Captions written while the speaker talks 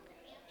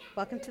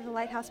Welcome to the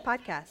Lighthouse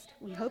Podcast.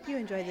 We hope you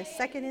enjoy this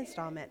second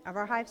installment of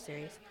our Hive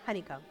series,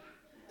 Honeycomb.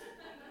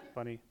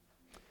 Funny.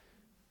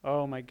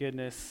 Oh my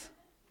goodness.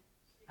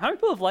 How many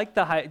people have liked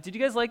the Hive? Did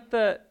you guys like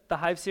the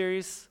Hive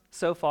series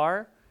so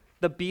far?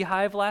 The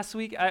beehive last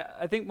week?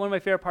 I think one of my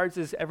favorite parts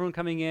is everyone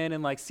coming in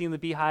and like seeing the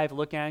beehive,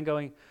 looking at it and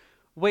going,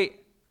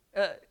 wait,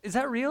 is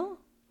that real?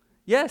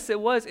 Yes, it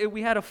was.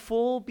 We had a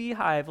full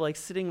beehive like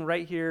sitting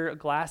right here,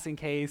 glass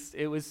encased.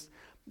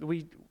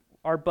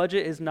 Our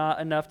budget is not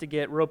enough to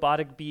get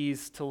robotic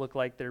bees to look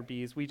like they're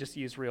bees. We just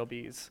use real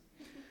bees.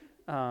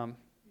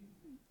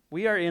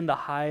 We are in the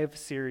Hive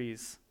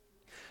series.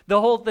 The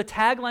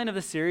tagline of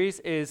the series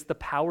is the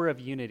power of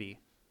unity.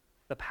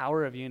 The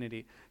power of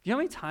unity. Do you know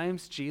how many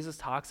times Jesus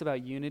talks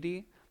about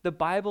unity? The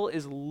Bible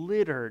is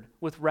littered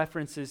with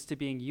references to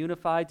being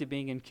unified, to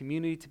being in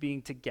community, to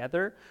being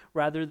together,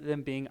 rather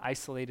than being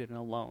isolated and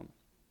alone.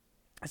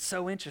 It's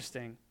so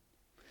interesting.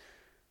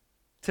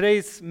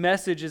 Today's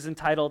message is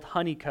entitled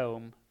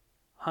Honeycomb.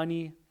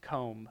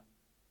 Honeycomb.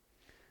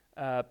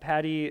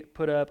 Patty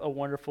put up a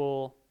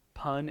wonderful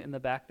pun in the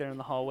back there in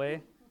the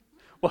hallway.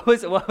 What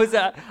was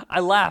that? I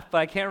laughed,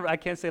 but I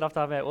can't say it off the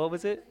top of my head. What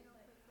was it?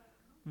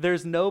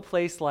 There's no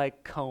place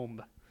like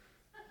comb.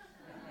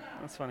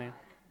 That's funny.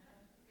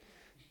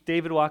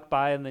 David walked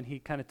by and then he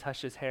kind of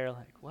touched his hair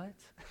like, what?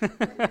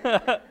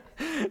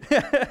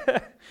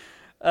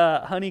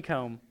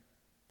 Honeycomb.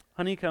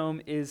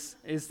 Honeycomb is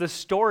the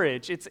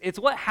storage. It's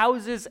what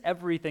houses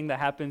everything that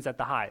happens at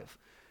the hive.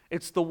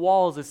 It's the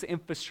walls, it's the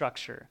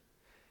infrastructure.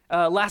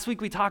 Last week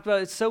we talked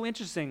about, it's so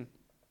interesting.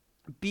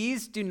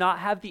 Bees do not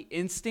have the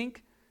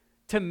instinct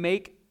to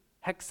make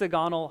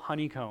hexagonal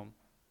honeycomb.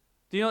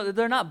 Do you know,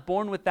 they're not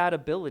born with that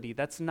ability.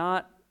 That's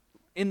not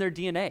in their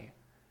DNA.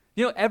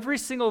 You know, every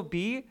single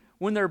bee,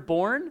 when they're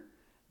born,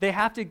 they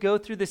have to go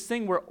through this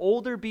thing where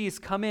older bees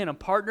come in and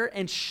partner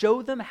and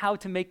show them how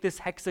to make this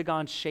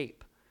hexagon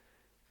shape.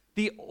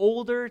 The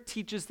older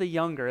teaches the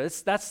younger.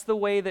 That's the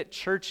way that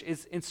church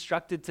is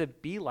instructed to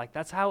be like.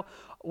 That's how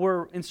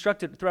we're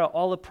instructed throughout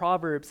all the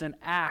Proverbs and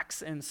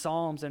Acts and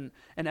Psalms and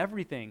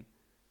everything.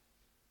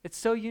 It's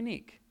so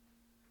unique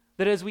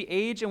that as we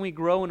age and we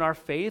grow in our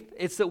faith,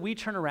 it's that we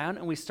turn around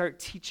and we start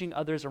teaching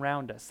others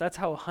around us. That's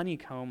how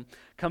honeycomb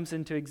comes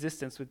into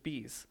existence with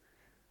bees.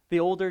 The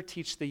older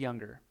teach the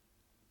younger.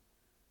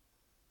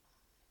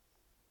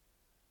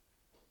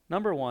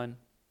 Number one,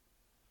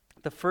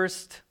 the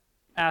first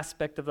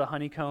aspect of the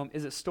honeycomb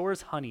is it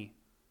stores honey.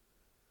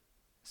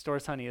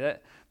 Stores honey.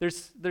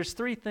 There's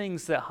three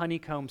things that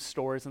honeycomb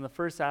stores, and the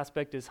first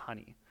aspect is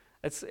honey.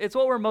 It's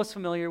what we're most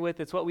familiar with.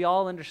 It's what we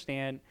all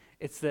understand.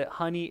 It's that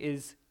honey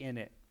is in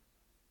it.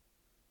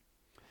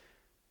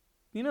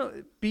 You know,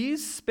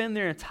 bees spend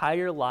their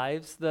entire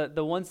lives, the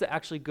ones that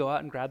actually go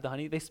out and grab the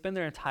honey, they spend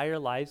their entire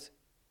lives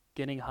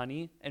getting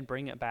honey and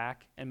bring it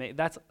back. And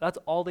that's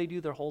all they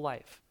do their whole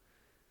life.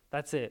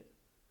 That's it.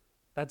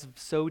 That's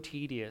so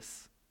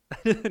tedious.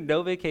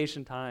 No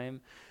vacation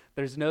time.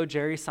 There's no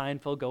Jerry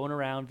Seinfeld going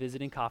around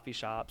visiting coffee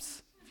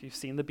shops, if you've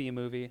seen the Bee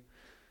Movie.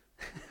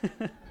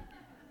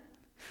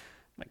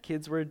 My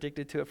kids were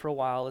addicted to it for a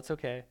while. It's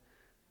okay.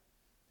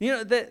 You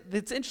know,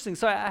 that's interesting.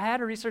 So I had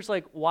to research,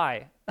 like,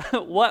 why?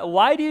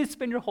 Why do you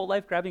spend your whole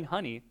life grabbing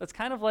honey? That's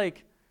kind of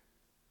like,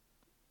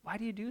 why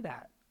do you do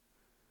that?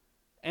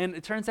 And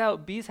it turns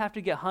out bees have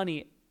to get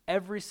honey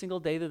every single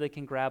day that they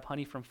can grab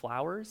honey from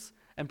flowers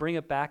and bring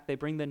it back. They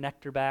bring the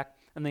nectar back,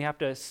 and they have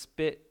to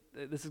spit.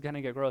 This is going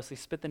to get gross. They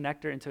spit the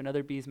nectar into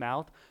another bee's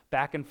mouth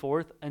back and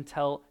forth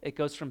until it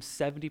goes from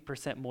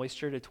 70%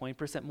 moisture to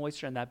 20%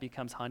 moisture, and that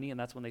becomes honey, and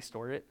that's when they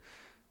store it.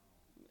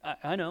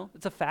 I know,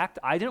 it's a fact.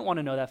 I didn't want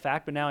to know that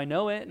fact, but now I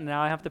know it, and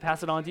now I have to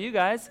pass it on to you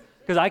guys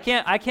because I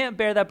can't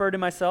bear that burden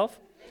myself.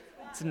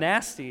 It's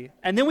nasty.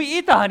 And then we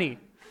eat the honey.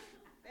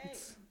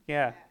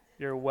 Yeah,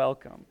 you're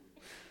welcome.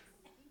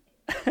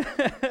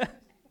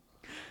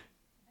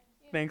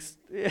 Thanks.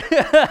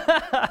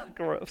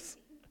 Gross.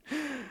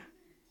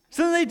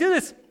 So then they do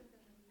this.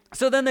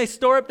 So then they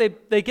store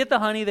it, they get the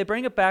honey, they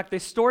bring it back, they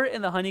store it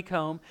in the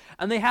honeycomb,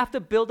 and they have to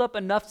build up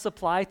enough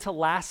supply to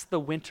last the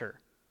winter.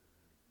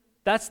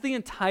 That's the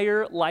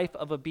entire life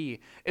of a bee,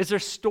 is they're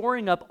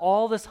storing up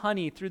all this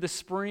honey through the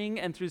spring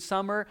and through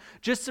summer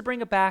just to bring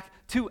it back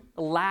to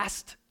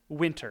last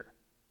winter.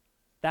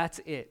 That's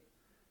it.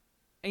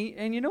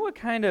 And you know what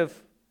kind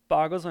of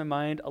boggles my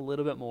mind a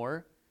little bit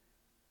more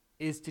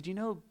is, did you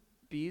know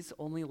bees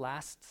only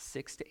last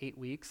 6 to 8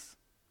 weeks?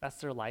 That's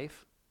their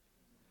life.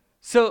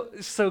 So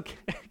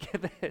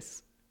get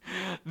this.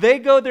 They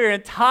go their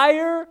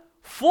entire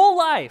full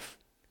life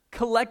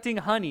collecting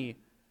honey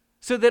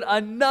so that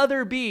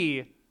another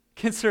bee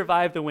can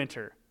survive the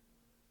winter.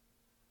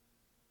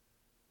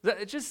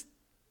 It just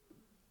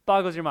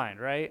boggles your mind,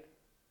 right?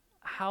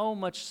 How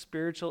much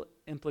spiritual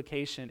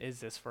implication is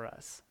this for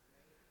us?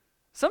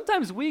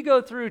 Sometimes we go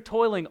through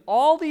toiling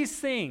all these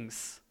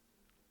things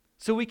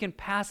so we can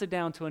pass it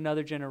down to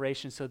another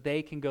generation so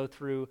they can go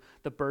through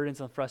the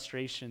burdens and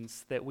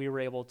frustrations that we were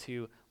able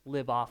to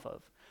live off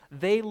of.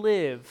 They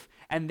live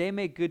and they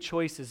make good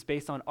choices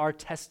based on our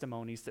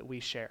testimonies that we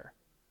share.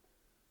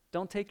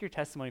 Don't take your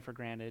testimony for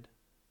granted.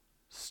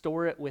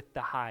 Store it with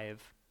the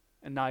hive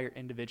and not your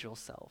individual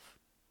self.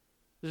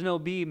 There's no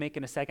bee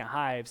making a second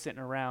hive, sitting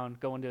around,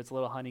 going to its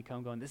little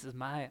honeycomb, going, this is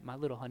my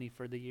little honey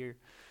for the year,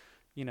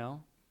 you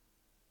know?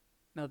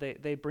 No,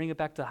 they bring it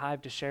back to the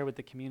hive to share with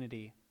the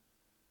community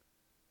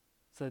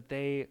so that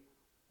they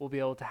will be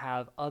able to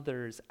have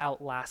others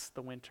outlast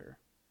the winter.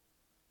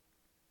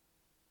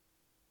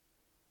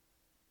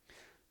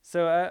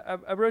 So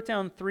I wrote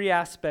down 3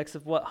 aspects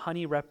of what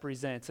honey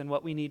represents and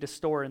what we need to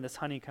store in this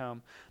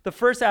honeycomb. The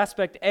first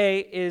aspect, A,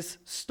 is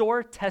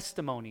store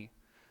testimony.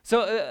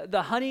 So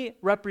the honey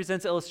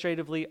represents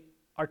illustratively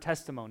our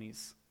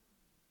testimonies.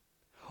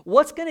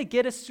 What's going to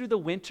get us through the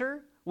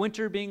winter?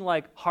 Winter being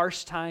like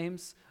harsh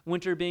times,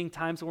 winter being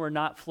times when we're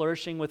not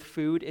flourishing with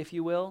food, if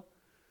you will.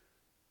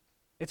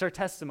 It's our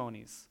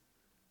testimonies.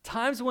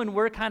 Times when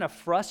we're kind of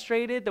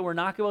frustrated that we're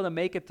not able to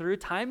make it through,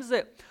 times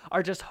that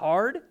are just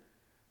hard,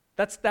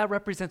 that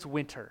represents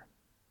winter.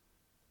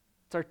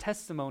 It's our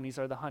testimonies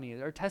are the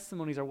honey. Our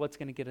testimonies are what's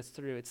going to get us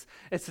through.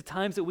 It's the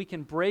times that we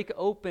can break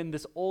open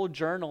this old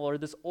journal or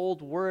this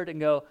old word and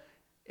go,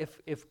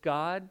 if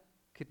God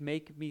could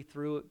make me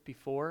through it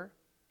before,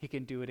 he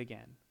can do it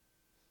again.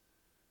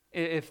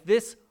 If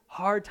this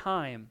hard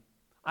time,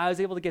 I was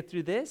able to get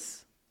through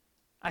this,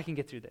 I can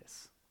get through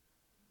this.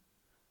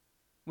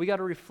 We got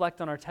to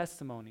reflect on our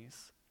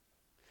testimonies.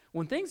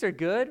 When things are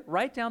good,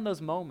 write down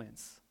those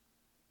moments.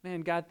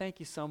 Man, God,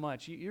 thank you so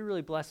much. You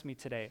really blessed me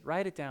today.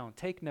 Write it down.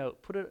 Take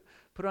note. Put it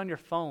on your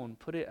phone.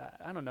 Put it,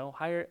 I don't know,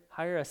 hire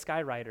a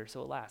skywriter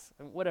so it lasts.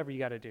 Whatever you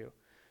got to do.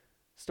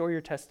 Store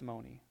your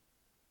testimony.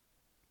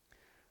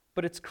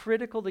 But it's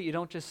critical that you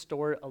don't just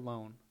store it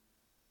alone.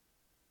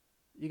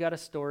 You got to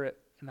store it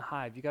in the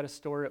hive. You got to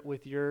store it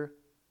with your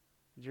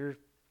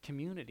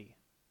community.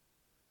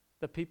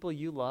 The people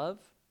you love.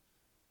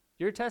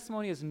 Your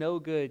testimony is no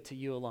good to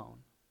you alone.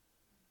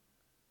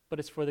 But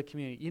it's for the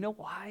community. You know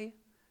why?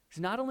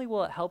 Because not only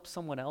will it help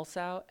someone else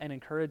out and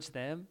encourage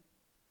them,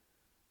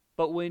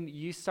 but when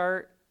you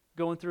start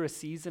going through a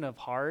season of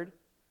hard,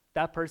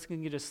 that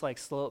person can just like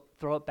throw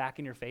it back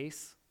in your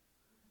face.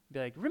 Be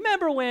like,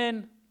 remember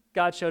when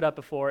God showed up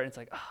before? And it's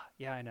like,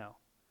 yeah, I know.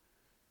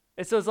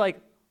 It's those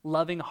like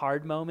loving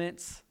hard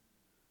moments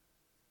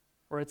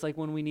where it's like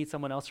when we need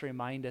someone else to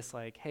remind us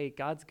like, hey,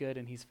 God's good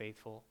and he's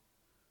faithful.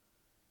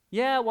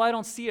 Yeah, well, I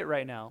don't see it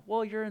right now.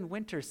 Well, you're in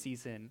winter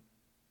season.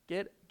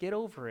 Get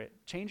over it.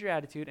 Change your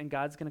attitude, and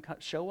God's going to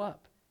show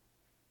up.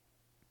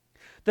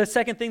 The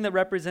second thing that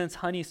represents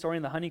honey,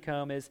 storing the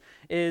honeycomb,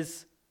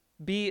 is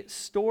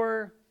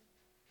store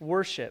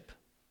worship.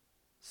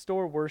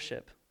 Store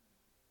worship.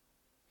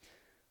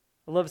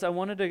 I love this. I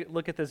wanted to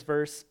look at this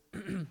verse.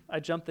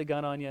 I jumped the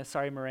gun on you.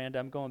 Sorry, Miranda.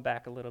 I'm going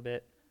back a little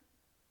bit.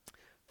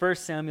 1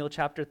 Samuel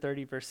chapter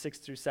 30, verse 6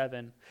 through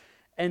 7.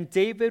 And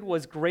David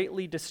was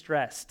greatly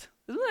distressed.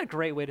 Isn't that a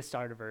great way to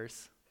start a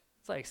verse?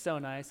 It's like so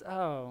nice.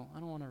 Oh, I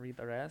don't want to read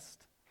the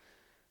rest.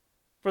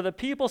 For the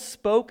people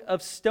spoke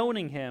of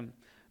stoning him,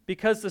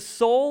 because the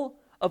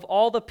soul of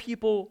all the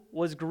people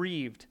was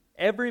grieved,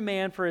 every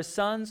man for his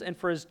sons and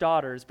for his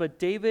daughters. But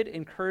David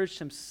encouraged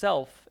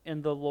himself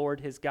in the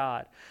Lord his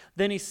God.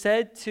 Then he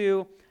said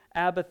to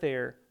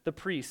Abiathar the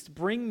priest,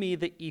 bring me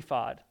the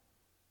ephod.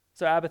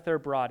 So Abiathar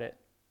brought it.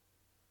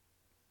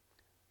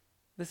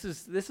 This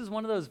is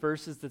one of those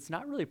verses that's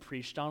not really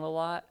preached on a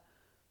lot,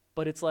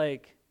 but it's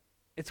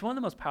one of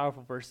the most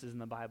powerful verses in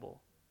the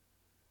Bible.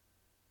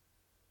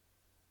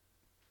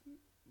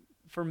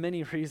 For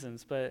many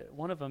reasons, but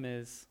one of them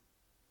is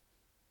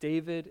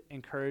David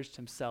encouraged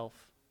himself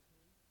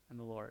in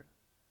the Lord.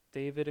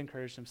 David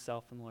encouraged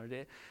himself in the Lord.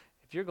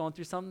 If you're going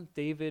through something,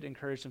 David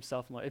encouraged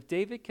himself in the Lord. If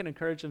David can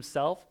encourage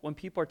himself when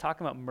people are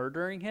talking about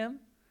murdering him,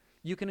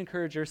 you can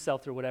encourage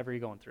yourself through whatever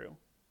you're going through.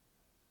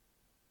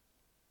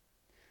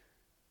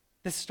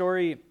 This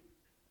story,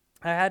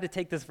 I had to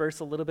take this verse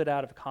a little bit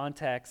out of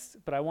context,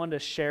 but I wanted to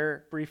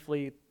share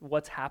briefly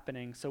what's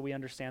happening so we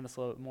understand this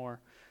a little bit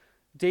more.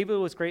 David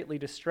was greatly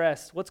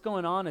distressed. What's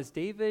going on is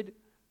David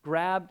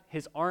grabbed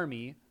his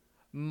army,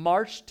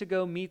 marched to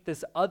go meet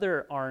this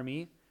other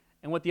army,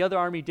 and what the other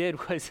army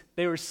did was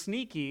they were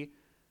sneaky,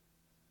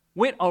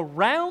 went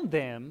around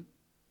them,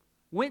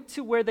 went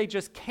to where they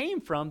just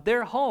came from,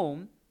 their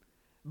home,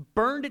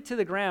 burned it to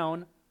the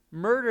ground,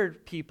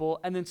 murdered people,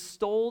 and then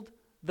stole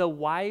the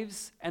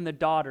wives and the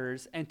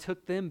daughters and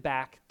took them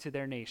back to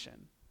their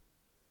nation.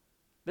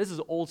 This is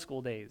old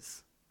school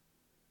days.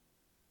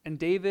 And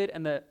David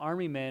and the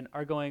army men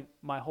are going,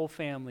 my whole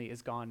family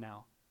is gone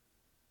now.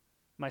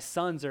 My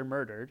sons are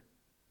murdered.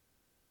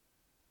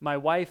 My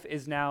wife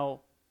is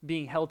now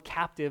being held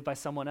captive by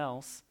someone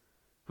else.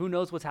 Who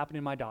knows what's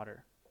happening to my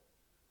daughter?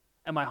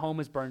 And my home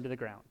is burned to the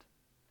ground.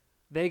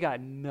 They got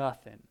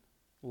nothing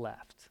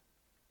left.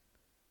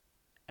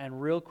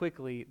 And real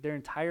quickly, their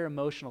entire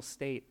emotional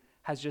state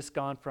has just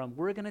gone from,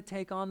 we're going to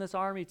take on this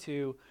army,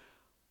 to,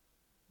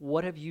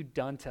 what have you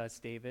done to us,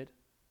 David?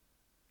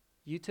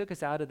 You took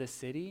us out of the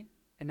city,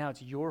 and now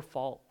it's your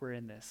fault we're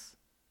in this.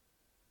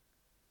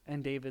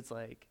 And David's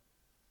like,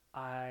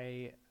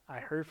 I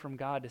heard from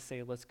God to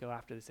say, let's go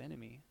after this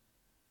enemy.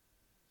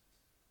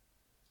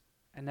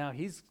 And now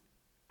he's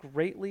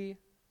greatly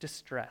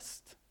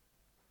distressed.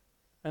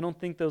 I don't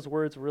think those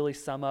words really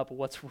sum up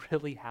what's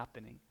really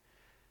happening.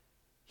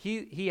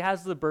 He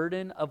has the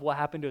burden of what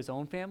happened to his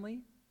own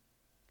family,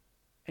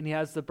 and he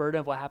has the burden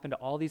of what happened to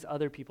all these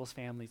other people's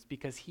families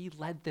because he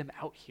led them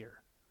out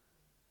here.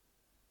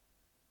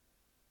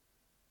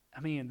 I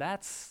mean,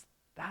 that's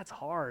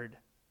hard.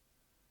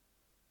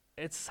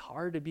 It's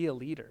hard to be a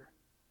leader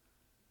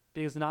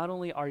because not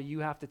only are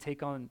you have to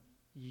take on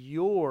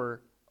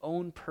your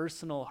own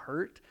personal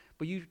hurt,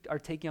 but you are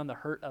taking on the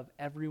hurt of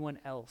everyone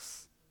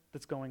else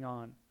that's going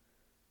on.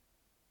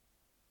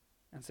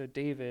 And so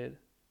David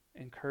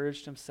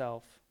encouraged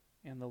himself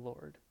in the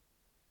Lord.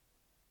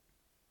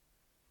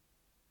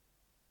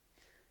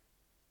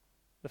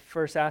 The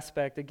first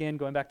aspect, again,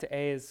 going back to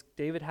A, is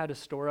David had to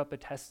store up a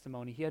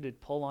testimony. He had to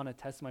pull on a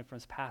testimony from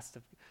his past.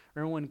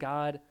 Remember when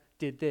God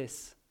did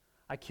this?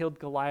 I killed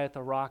Goliath,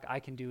 a rock, I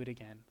can do it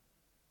again.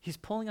 He's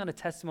pulling on a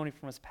testimony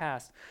from his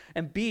past.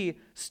 And B,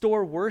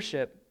 store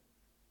worship.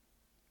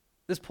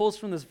 This pulls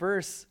from this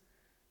verse.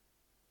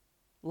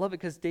 Love it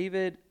because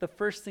David, the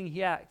first thing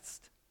he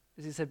asked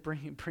is he said,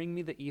 bring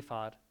me the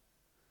ephod.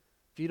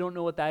 If you don't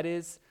know what that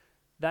is,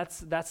 that's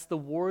the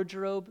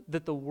wardrobe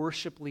that the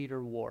worship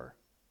leader wore.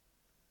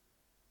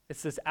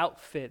 It's this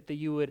outfit that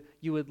you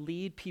would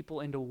lead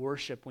people into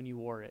worship when you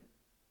wore it.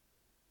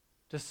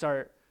 To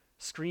start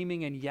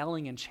screaming and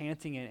yelling and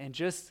chanting and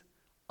just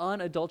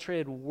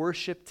unadulterated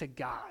worship to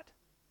God.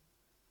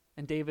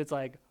 And David's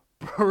like,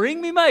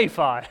 bring me my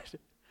ephod.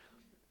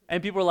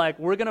 And people are like,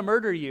 we're going to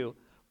murder you.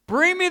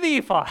 Bring me the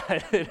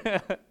ephod.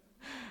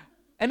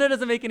 And that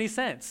doesn't make any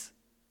sense.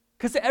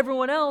 Because to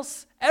everyone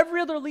else,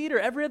 every other leader,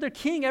 every other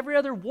king, every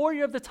other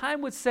warrior of the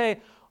time would say,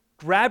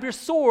 grab your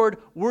sword,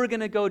 we're going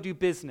to go do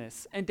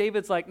business. And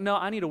David's like, no,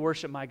 I need to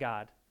worship my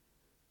God.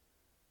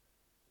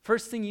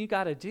 First thing you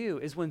got to do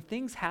is when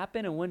things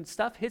happen and when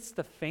stuff hits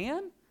the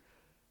fan,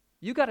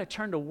 you got to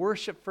turn to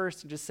worship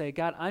first and just say,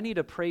 God, I need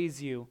to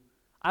praise you.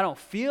 I don't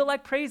feel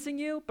like praising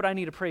you, but I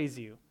need to praise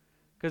you.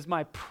 Because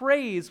my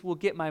praise will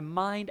get my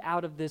mind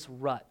out of this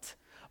rut.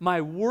 My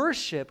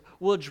worship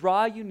will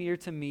draw you near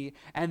to me,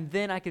 and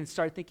then I can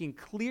start thinking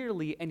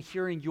clearly and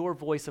hearing your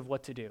voice of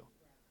what to do.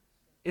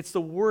 It's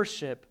the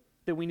worship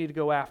that we need to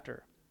go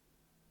after.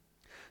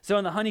 So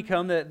in the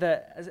honeycomb,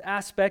 the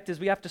aspect is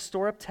we have to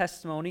store up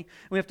testimony,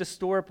 and we have to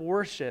store up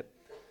worship.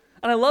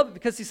 And I love it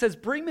because he says,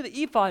 bring me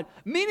the ephod,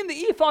 meaning the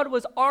ephod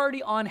was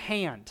already on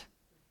hand.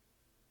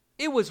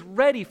 It was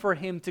ready for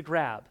him to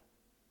grab.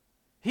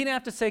 He didn't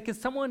have to say, can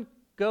someone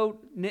go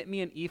knit me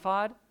an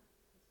ephod?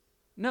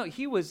 No,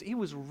 he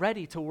was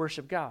ready to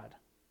worship God.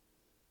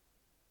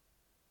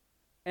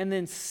 And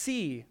then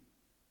C,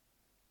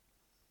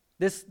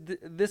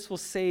 this will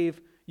save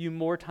you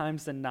more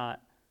times than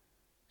not.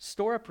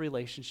 Store up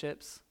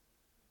relationships.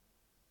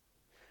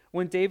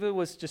 When David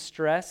was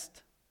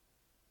distressed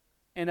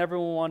and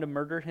everyone wanted to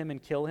murder him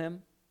and kill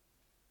him,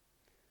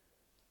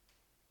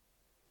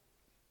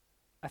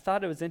 I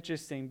thought it was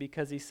interesting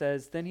because he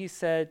says, then he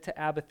said to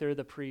Abiathar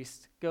the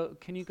priest,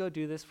 can you go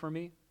do this for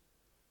me?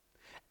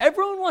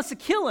 Everyone wants to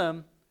kill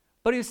him,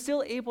 but he was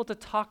still able to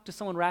talk to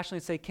someone rationally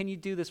and say, can you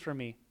do this for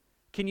me?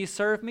 Can you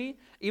serve me?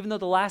 Even though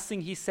the last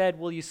thing he said,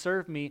 will you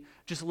serve me,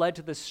 just led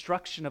to the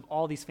destruction of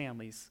all these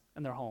families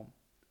and their home.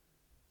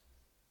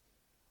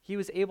 He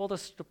was able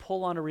to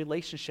pull on a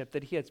relationship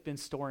that he had been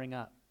storing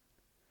up.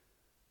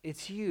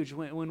 It's huge.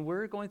 When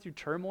we're going through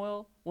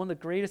turmoil, one of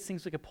the greatest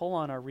things we can pull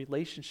on are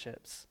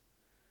relationships.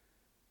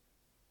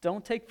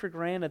 Don't take for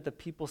granted the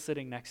people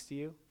sitting next to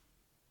you.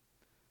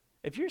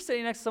 If you're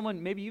sitting next to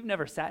someone maybe you've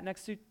never sat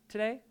next to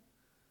today,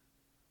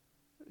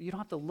 you don't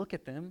have to look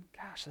at them.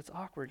 Gosh, that's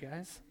awkward,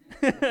 guys.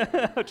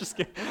 I'm just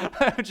kidding.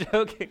 I'm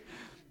joking.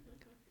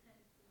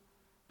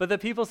 But the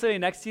people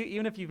sitting next to you,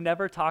 even if you've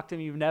never talked to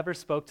them, you've never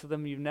spoke to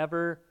them, you've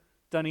never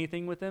done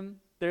anything with them,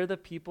 they're the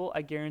people,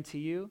 I guarantee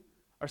you,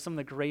 are some of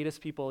the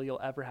greatest people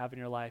you'll ever have in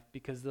your life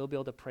because they'll be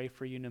able to pray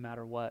for you no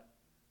matter what.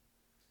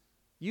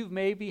 You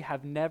maybe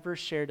have never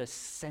shared a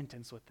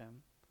sentence with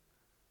them,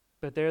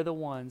 but they're the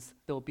ones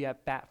that will be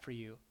at bat for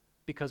you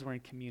because we're in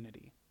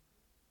community.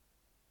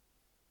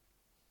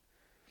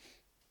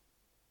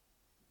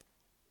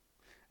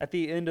 At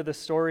the end of the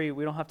story,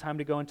 we don't have time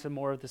to go into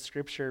more of the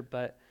scripture,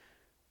 but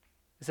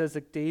it says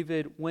that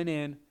David went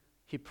in,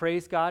 he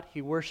praised God,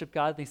 he worshiped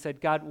God, and he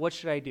said, God, what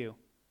should I do?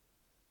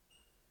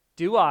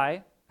 Do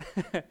I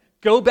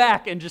go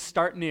back and just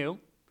start new,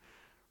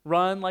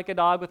 run like a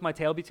dog with my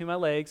tail between my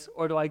legs,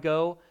 or do I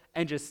go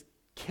and just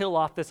kill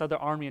off this other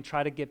army and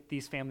try to get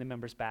these family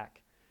members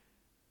back?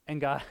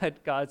 And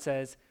God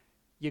says,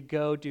 you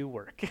go do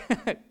work.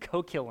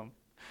 Go kill them.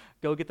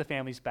 Go get the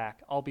families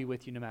back. I'll be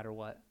with you no matter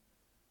what.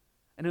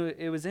 And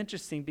it was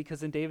interesting because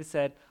then David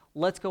said,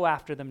 let's go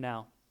after them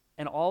now.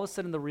 And all of a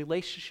sudden the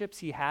relationships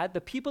he had,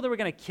 the people that were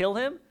going to kill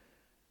him,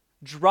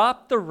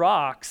 dropped the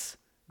rocks,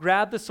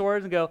 grabbed the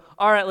swords and go,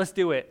 all right, let's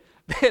do it.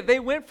 They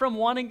went from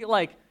wanting,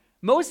 like,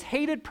 most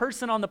hated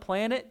person on the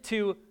planet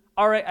to,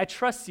 all right, I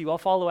trust you, I'll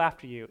follow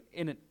after you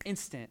in an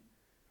instant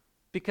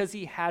because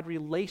he had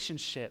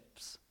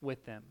relationships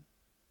with them.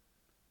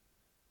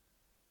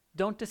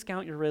 Don't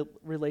discount your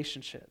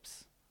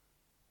relationships.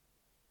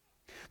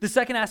 The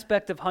second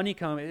aspect of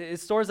honeycomb, it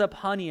stores up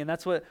honey, and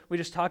that's what we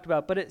just talked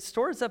about, but it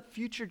stores up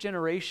future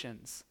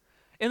generations.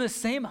 In the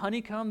same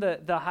honeycomb,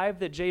 the hive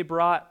that Jay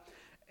brought,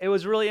 it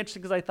was really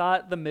interesting because I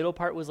thought the middle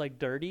part was like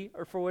dirty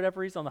or for whatever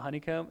reason on the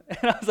honeycomb.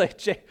 And I was like,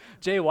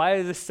 Jay, why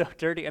is this so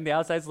dirty? And the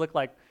outsides look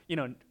like,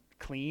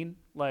 clean,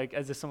 like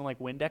as if someone like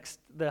Windexed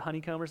the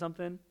honeycomb or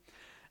something.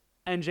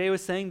 And Jay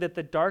was saying that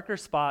the darker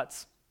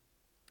spots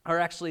are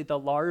actually the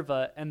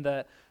larva and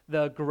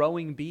the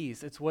growing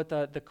bees. It's what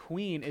the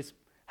queen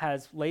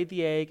has laid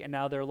the egg, and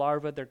now they're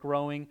larvae, they're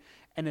growing,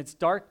 and it's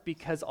dark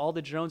because all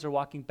the drones are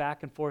walking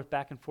back and forth,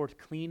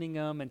 cleaning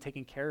them and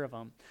taking care of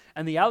them.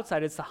 And the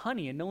outside, it's the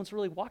honey, and no one's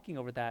really walking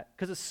over that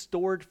because it's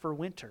stored for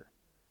winter.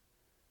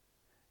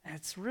 And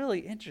it's really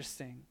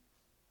interesting.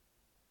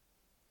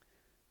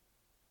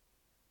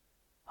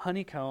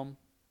 Honeycomb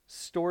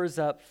stores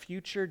up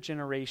future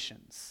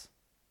generations.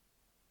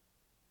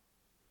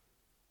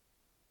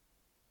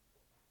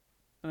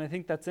 And I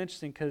think that's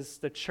interesting because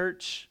the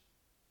church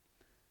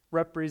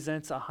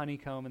represents a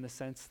honeycomb in the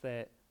sense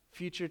that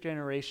future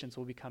generations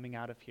will be coming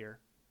out of here,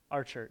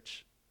 our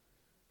church.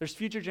 There's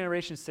future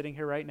generations sitting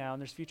here right now,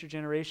 and there's future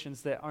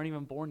generations that aren't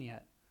even born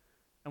yet,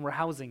 and we're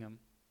housing them.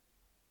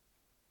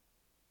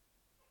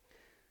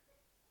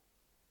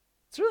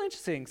 It's really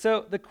interesting.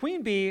 So the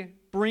queen bee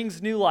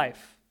brings new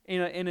life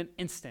in an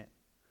instant.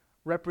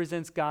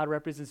 Represents God,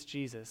 represents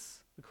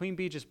Jesus. The queen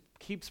bee just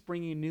keeps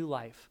bringing new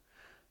life.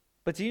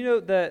 But do you know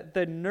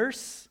the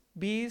nurse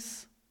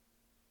bees,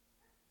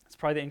 it's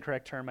probably the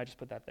incorrect term, I just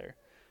put that there.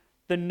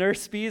 The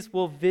nurse bees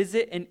will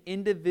visit an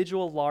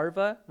individual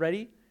larva,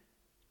 ready,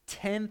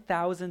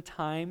 10,000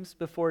 times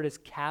before it is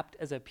capped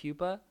as a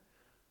pupa.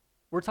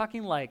 We're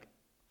talking like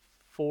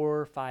 4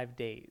 or 5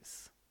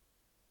 days.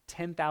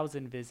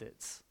 10,000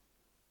 visits.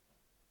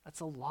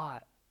 That's a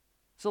lot.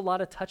 There's a lot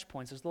of touch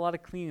points. There's a lot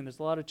of cleaning. There's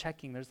a lot of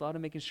checking. There's a lot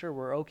of making sure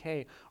we're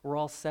okay. We're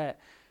all set.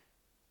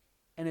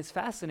 And it's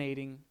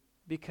fascinating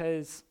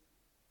because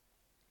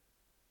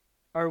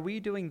are we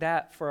doing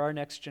that for our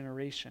next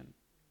generation?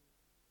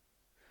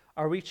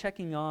 Are we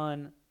checking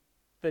on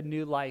the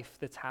new life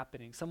that's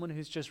happening? Someone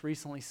who's just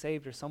recently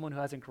saved, or someone who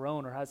hasn't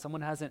grown, or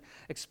someone who hasn't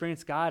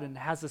experienced God and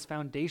has this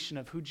foundation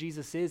of who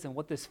Jesus is and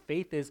what this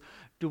faith is.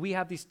 Do we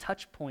have these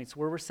touch points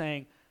where we're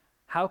saying,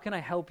 how can I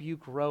help you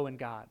grow in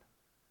God?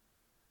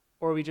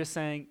 Or are we just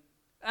saying,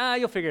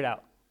 you'll figure it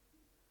out?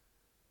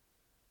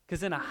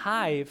 Because in a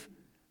hive,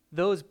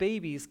 those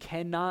babies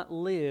cannot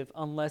live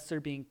unless they're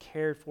being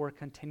cared for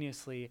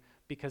continuously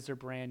because they're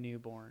brand new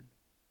born.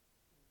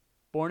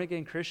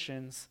 Born-again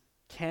Christians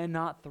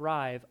cannot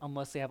thrive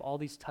unless they have all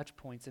these touch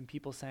points and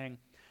people saying,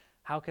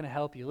 how can I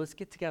help you? Let's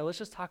get together. Let's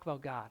just talk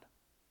about God.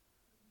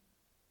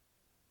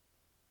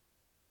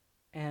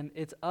 And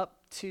it's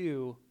up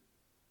to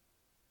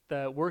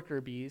the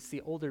worker bees,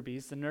 the older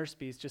bees, the nurse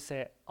bees, just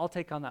say, I'll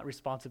take on that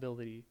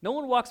responsibility. No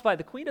one walks by.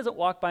 The queen doesn't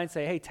walk by and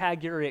say, hey,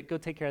 tag, you're it. Go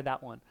take care of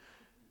that one.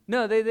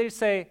 No, they just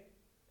say,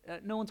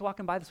 no one's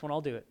walking by this one.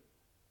 I'll do it.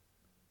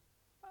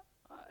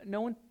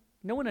 No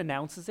one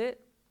announces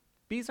it.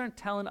 Bees aren't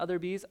telling other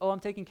bees, I'm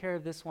taking care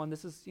of this one.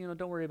 This is,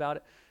 don't worry about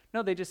it.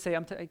 No, they just say,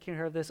 I'm taking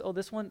care of this. Oh,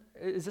 this one,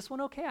 is this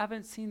one okay? I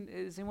haven't seen,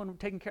 is anyone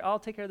taking care? I'll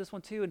take care of this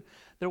one too. And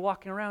they're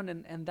walking around,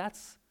 and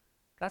that's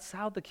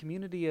how the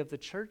community of the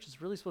church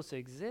is really supposed to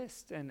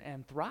exist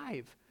and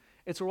thrive.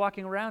 It's we're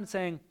walking around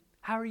saying,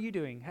 how are you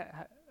doing?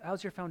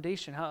 How's your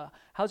foundation?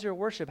 How's your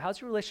worship? How's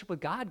your relationship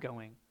with God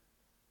going?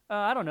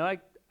 I don't know.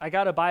 I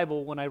got a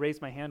Bible when I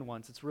raised my hand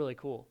once. It's really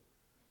cool.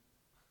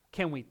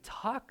 Can we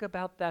talk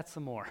about that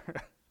some more?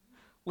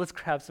 Let's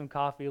grab some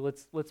coffee.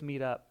 Let's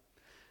meet up.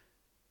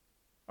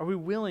 Are we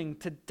willing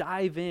to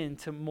dive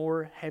into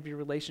more heavy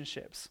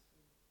relationships?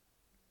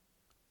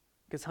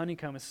 Because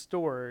honeycomb is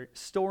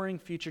storing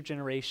future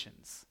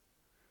generations.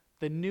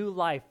 The new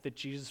life that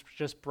Jesus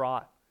just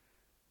brought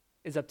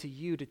is up to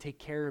you to take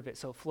care of it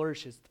so it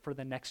flourishes for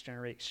the next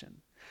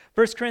generation.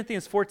 1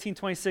 Corinthians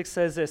 14:26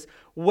 says this,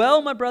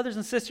 well, my brothers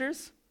and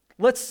sisters,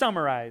 let's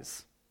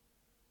summarize.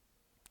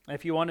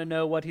 If you want to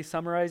know what he's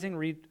summarizing,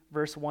 read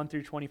verse 1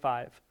 through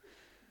 25.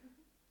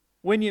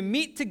 When you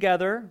meet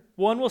together,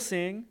 one will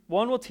sing,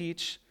 one will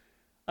teach,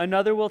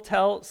 another will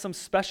tell some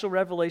special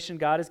revelation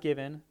God has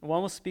given,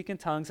 one will speak in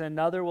tongues, and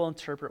another will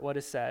interpret what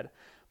is said.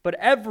 But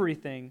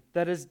everything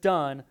that is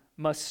done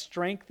must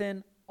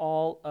strengthen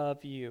all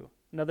of you.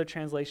 Another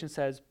translation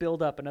says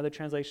build up. Another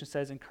translation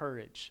says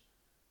encourage.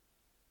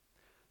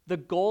 The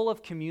goal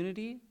of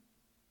community,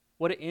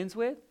 what it ends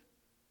with,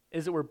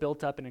 is that we're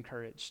built up and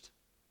encouraged.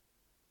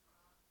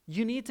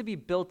 You need to be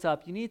built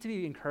up. You need to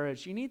be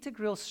encouraged. You need to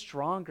grow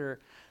stronger.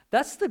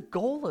 That's the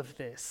goal of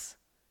this.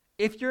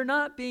 If you're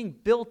not being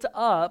built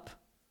up,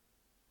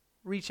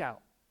 reach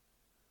out.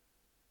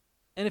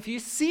 And if you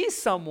see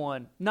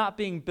someone not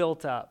being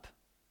built up,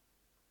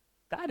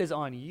 that is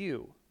on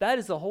you. That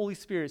is the Holy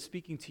Spirit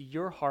speaking to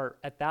your heart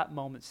at that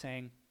moment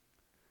saying,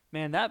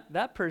 man,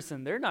 that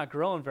person, they're not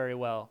growing very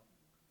well.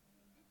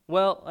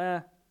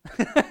 Well,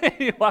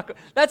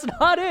 that's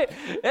not it.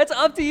 It's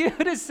up to you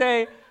to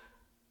say,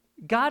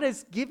 God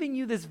is giving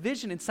you this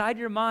vision inside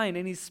your mind,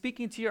 and he's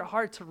speaking to your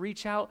heart to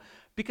reach out,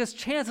 because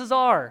chances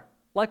are,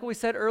 like what we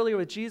said earlier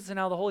with Jesus and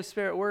how the Holy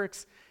Spirit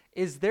works,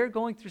 is they're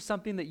going through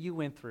something that you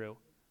went through,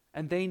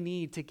 and they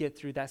need to get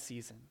through that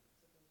season.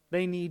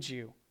 They need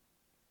you.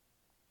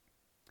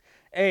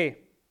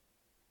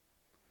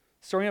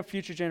 Storing up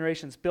future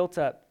generations, built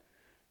up.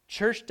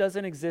 Church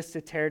doesn't exist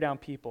to tear down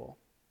people.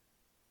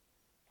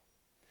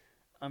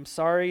 I'm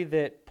sorry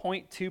that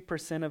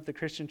 0.2% of the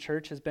Christian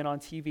church has been on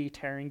TV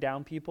tearing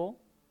down people.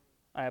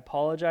 I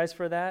apologize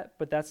for that,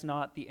 but that's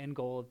not the end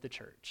goal of the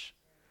church.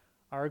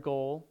 Our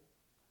goal,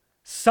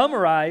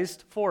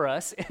 summarized for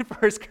us in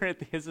 1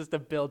 Corinthians, is to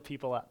build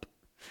people up.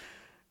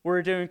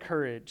 We're to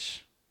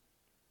encourage.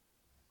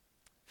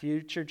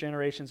 Future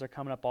generations are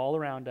coming up all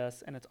around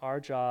us, and it's our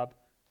job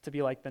to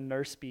be like the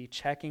nurse bee,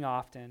 checking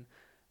often,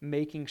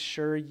 making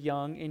sure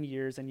young in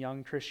years and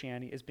young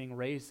Christianity is being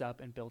raised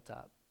up and built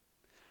up.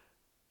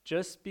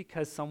 Just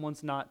because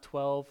someone's not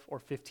 12 or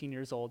 15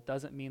 years old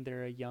doesn't mean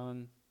they're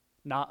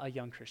not a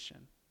young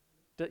Christian.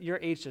 Your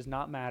age does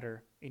not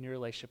matter in your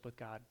relationship with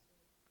God.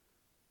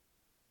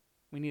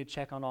 We need to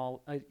check on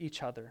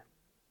each other.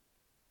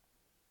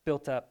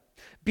 Built up.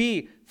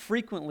 B,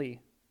 frequently.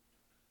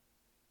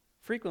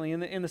 Frequently,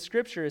 in the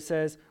scripture it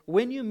says,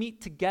 when you meet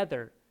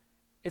together,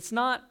 it's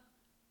not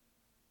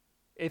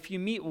if you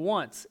meet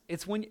once,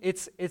 it's when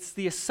it's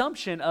the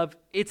assumption of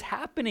it's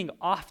happening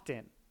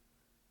often.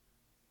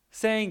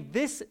 Saying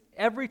this,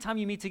 every time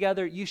you meet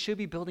together, you should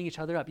be building each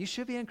other up. You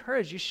should be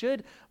encouraged. You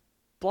should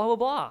blah, blah,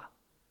 blah.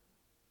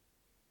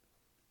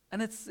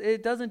 And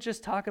it doesn't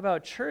just talk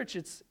about church.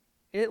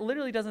 It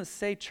literally doesn't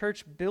say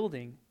church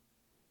building.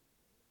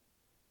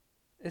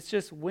 It's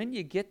just when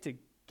you get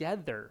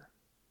together.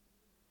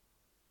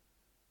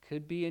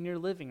 Could be in your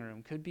living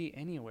room. Could be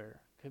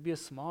anywhere. Could be a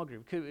small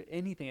group. Could be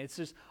anything. It's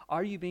just,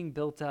 are you being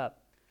built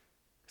up?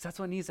 Because that's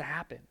what needs to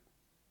happen.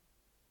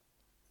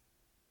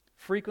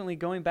 Frequently,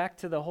 going back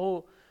to the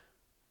whole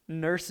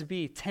nurse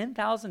bee,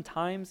 10,000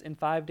 times in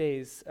 5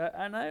 days.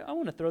 And I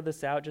want to throw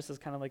this out just as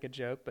kind of like a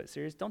joke, but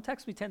serious. Don't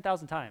text me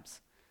 10,000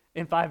 times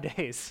in 5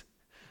 days.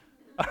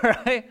 All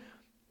right?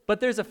 But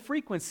there's a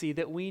frequency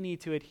that we need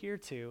to adhere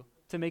to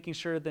making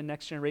sure the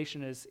next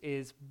generation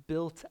is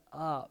built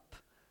up,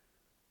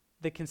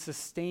 that can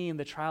sustain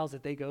the trials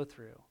that they go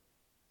through.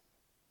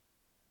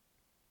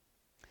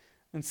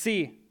 And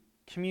C,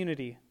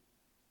 community.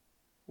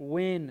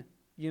 When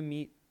you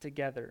meet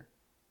together,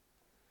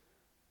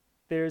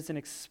 there's an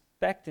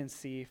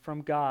expectancy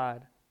from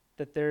God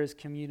that there is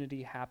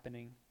community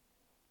happening.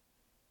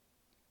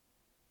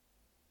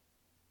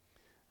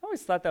 I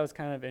always thought that was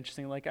kind of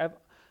interesting. Like I've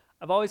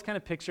always kind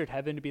of pictured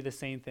heaven to be the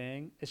same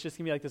thing. It's just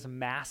gonna be like this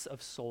mass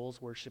of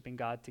souls worshiping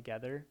God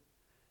together.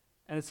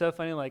 And it's so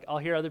funny, like I'll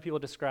hear other people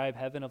describe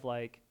heaven of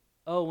like,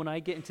 oh, when I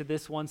get into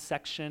this one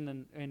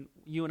section and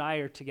you and I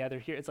are together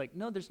here, it's like,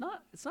 no, it's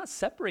not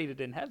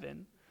separated in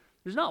heaven.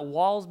 There's not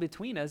walls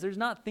between us. There's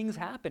not things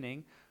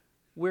happening.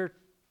 We're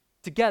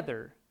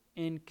together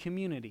in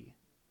community.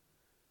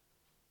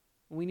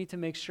 We need to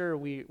make sure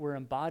we're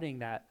embodying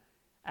that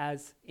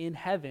as in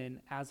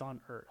heaven as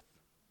on earth.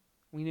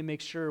 We need to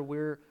make sure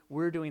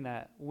we're doing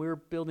that. We're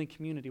building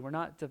community. We're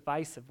not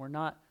divisive. We're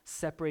not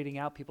separating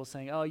out people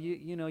saying, oh,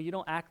 you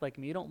don't act like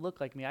me. You don't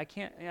look like me. I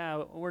can't,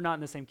 we're not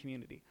in the same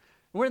community.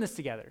 We're in this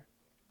together.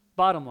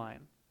 Bottom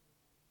line.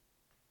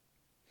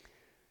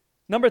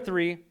 Number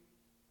 3,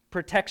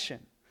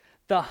 protection.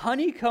 The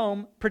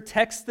honeycomb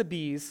protects the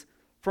bees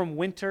from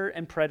winter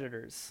and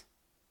predators.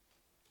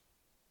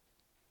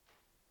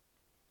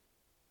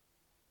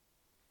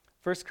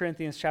 1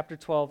 Corinthians chapter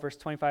 12, verse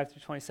 25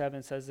 through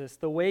 27 says this: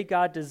 the way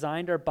God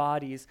designed our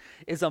bodies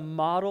is a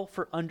model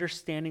for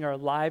understanding our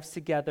lives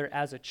together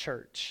as a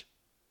church.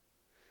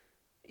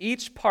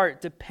 Each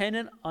part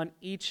dependent on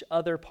each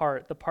other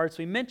part. The parts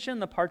we mention,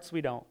 the parts we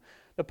don't.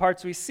 The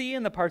parts we see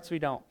and the parts we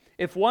don't.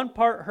 If one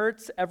part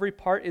hurts, every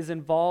part is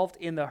involved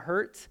in the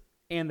hurt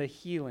and the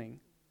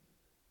healing.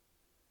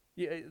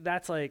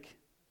 That's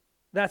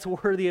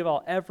worthy of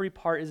all. Every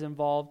part is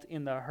involved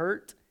in the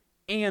hurt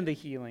and the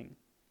healing.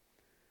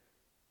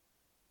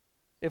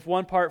 If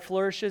one part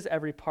flourishes,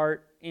 every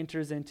part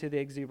enters into the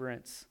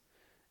exuberance.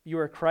 You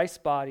are Christ's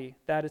body.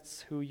 That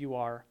is who you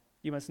are.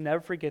 You must never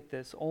forget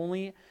this.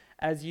 Only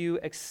as you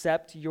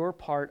accept your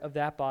part of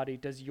that body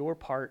does your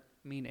part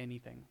mean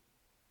anything.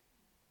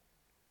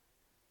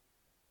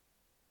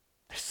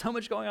 There's so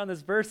much going on in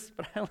this verse,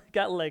 but I only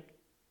got like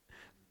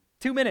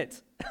 2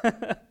 minutes.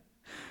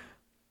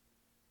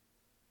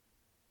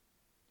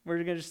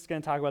 We're just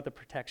going to talk about the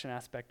protection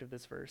aspect of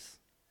this verse.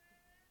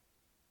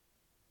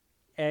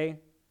 A,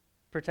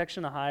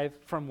 protection of the hive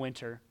from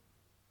winter.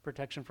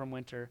 Protection from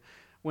winter.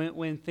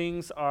 When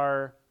things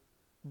are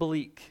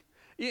bleak.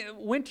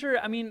 Winter,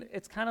 I mean,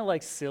 it's kind of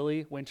like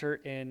silly winter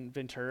in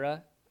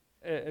Ventura.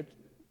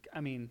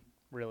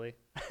 Really.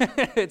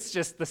 It's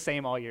just the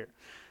same all year.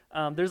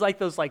 There's like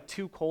those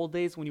 2 cold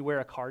days when you wear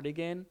a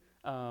cardigan.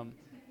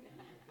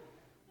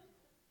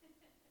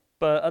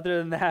 But other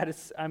than that,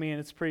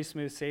 it's pretty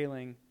smooth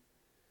sailing.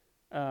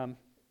 I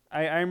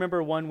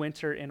remember one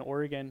winter in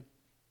Oregon.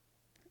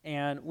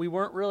 and we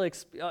weren't really,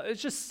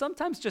 it's just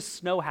sometimes just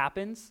snow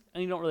happens,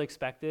 and you don't really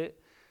expect it.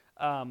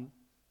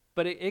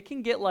 But it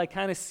can get like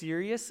kind of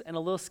serious and a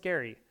little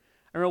scary.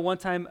 I remember one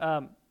time,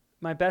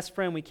 my best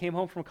friend, we came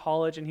home from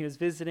college, and he was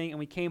visiting, and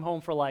we came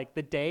home for like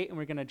the day, and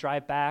we are going to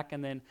drive back,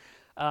 and then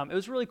it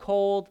was really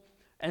cold,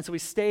 and so we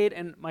stayed,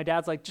 and my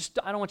dad's like,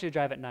 I don't want you to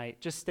drive at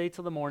night. Just stay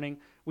till the morning.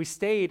 We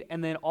stayed,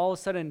 and then all of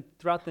a sudden,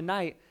 throughout the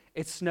night,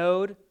 it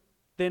snowed,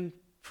 then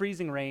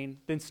freezing rain,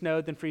 then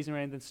snowed, then freezing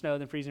rain, then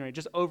snowed, then freezing rain,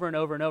 just over and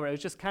over and over. It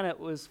was just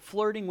was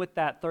flirting with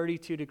that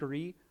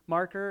 32-degree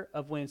marker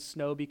of when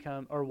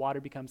water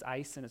becomes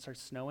ice and it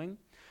starts snowing.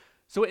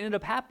 So what ended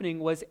up happening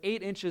was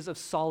 8 inches of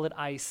solid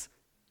ice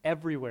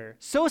everywhere.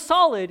 So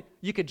solid,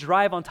 you could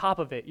drive on top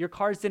of it. Your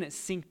cars didn't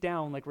sink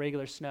down like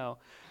regular snow.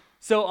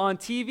 So on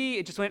TV,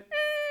 it just went,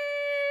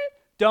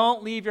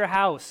 don't leave your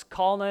house.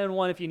 Call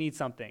 911 if you need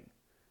something.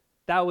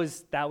 That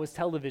was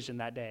television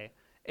that day.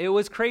 It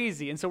was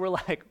crazy. And so we're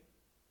like,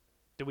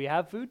 do we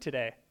have food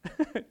today?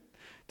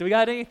 Do we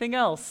got anything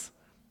else?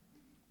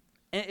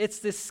 And it's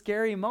this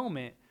scary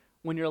moment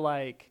when you're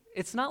like,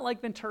 it's not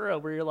like Ventura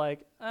where you're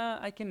like,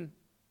 I can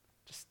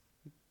just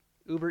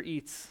Uber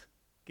Eats,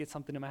 get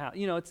something in my house.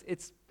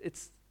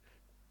 It's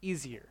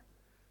easier.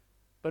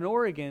 But in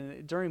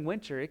Oregon, during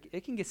winter,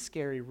 it can get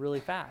scary really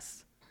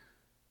fast.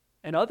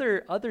 And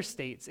other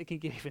states, it can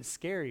get even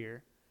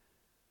scarier.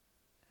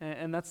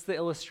 And that's the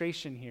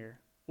illustration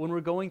here. When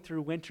we're going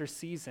through winter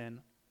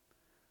season,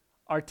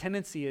 our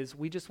tendency is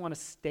we just want to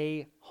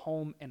stay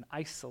home and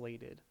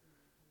isolated.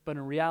 But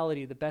in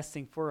reality, the best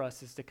thing for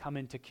us is to come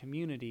into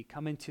community,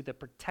 come into the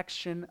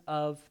protection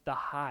of the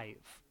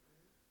hive.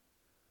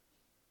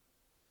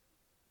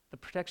 The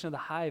protection of the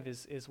hive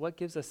is what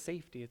gives us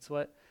safety. It's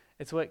what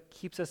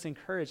keeps us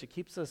encouraged. It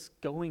keeps us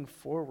going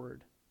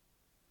forward.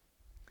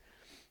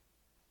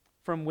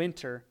 From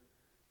winter,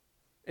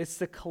 it's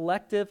the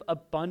collective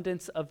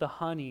abundance of the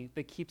honey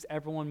that keeps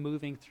everyone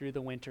moving through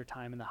the winter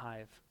time in the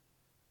hive.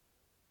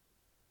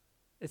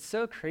 It's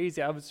so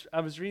crazy. I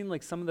was reading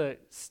like some of the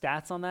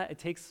stats on that. It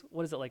takes,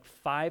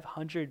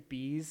 500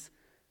 bees.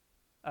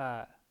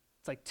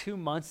 It's like 2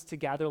 months to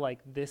gather like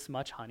this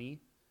much honey.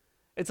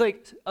 It's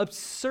like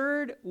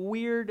absurd,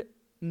 weird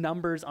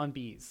numbers on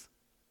bees.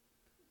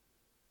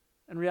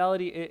 In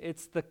reality,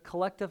 it's the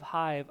collective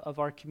hive of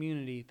our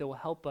community that will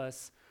help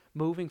us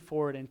moving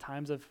forward in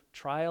times of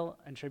trial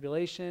and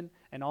tribulation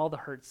and all the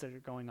hurts that are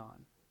going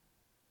on.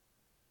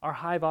 Our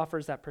hive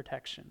offers that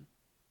protection.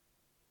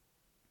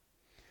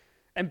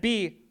 And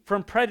B,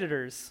 from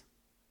predators.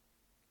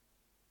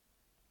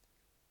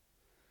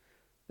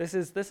 This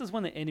is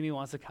when the enemy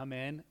wants to come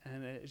in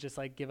and just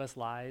like give us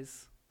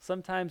lies.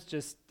 Sometimes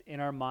just in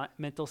our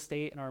mental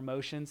state and our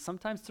emotions,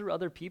 sometimes through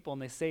other people,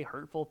 and they say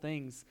hurtful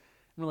things.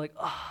 And we're like,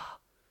 I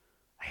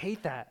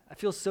hate that. I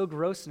feel so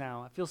gross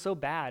now. I feel so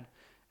bad.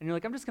 And you're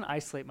like, I'm just going to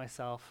isolate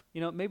myself.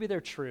 Maybe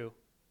they're true.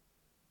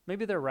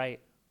 Maybe they're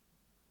right.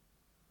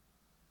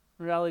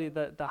 In reality,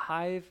 the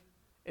hive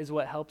is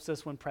what helps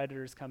us when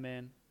predators come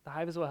in. The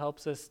hive is what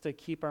helps us to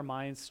keep our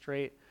minds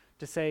straight,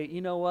 to say,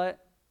 you know what?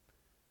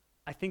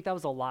 I think that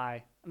was a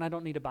lie, and I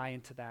don't need to buy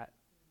into that.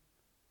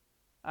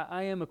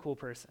 I am a cool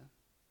person.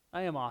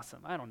 I am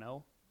awesome. I don't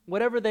know.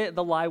 Whatever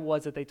the lie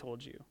was that they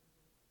told you.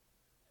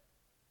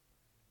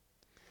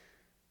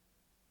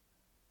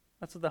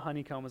 That's what the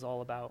honeycomb is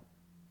all about.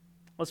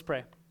 Let's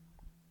pray.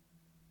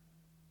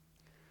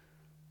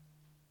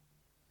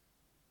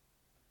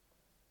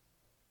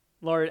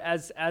 Lord,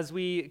 as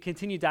we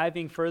continue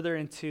diving further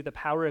into the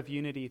power of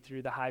unity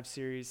through the Hive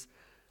series,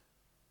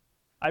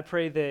 I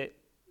pray that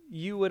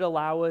you would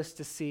allow us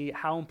to see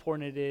how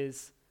important it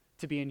is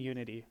to be in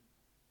unity.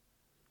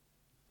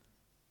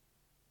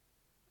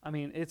 I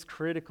mean, it's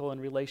critical in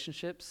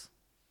relationships,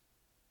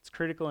 it's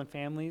critical in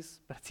families,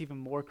 but it's even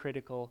more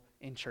critical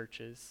in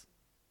churches.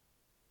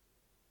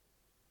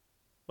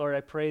 Lord,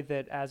 I pray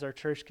that as our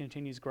church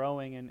continues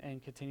growing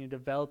and continue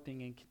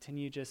developing and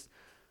continue just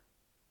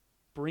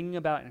bringing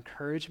about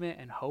encouragement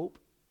and hope,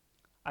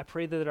 I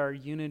pray that our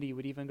unity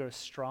would even grow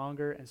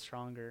stronger and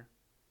stronger.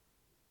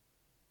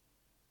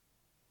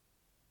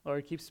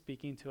 Lord, keep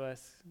speaking to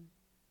us.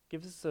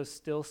 Give us those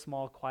still,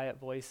 small, quiet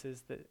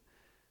voices that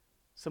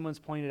someone's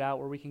pointed out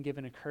where we can give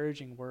an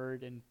encouraging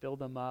word and build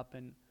them up.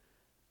 And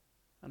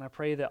I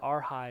pray that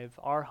our hive,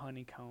 our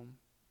honeycomb,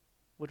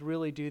 would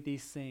really do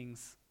these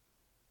things,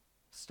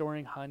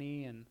 storing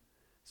honey and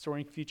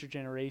storing future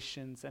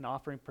generations and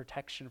offering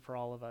protection for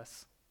all of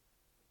us.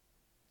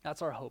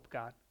 That's our hope,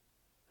 God,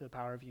 through the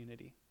power of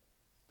unity.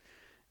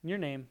 In your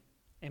name,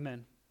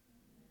 amen.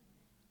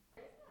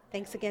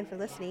 Thanks again for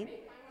listening.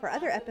 For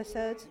other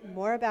episodes,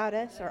 more about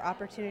us, or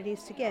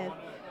opportunities to give,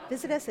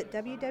 visit us at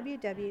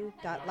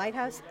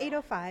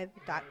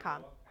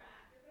www.lighthouse805.com.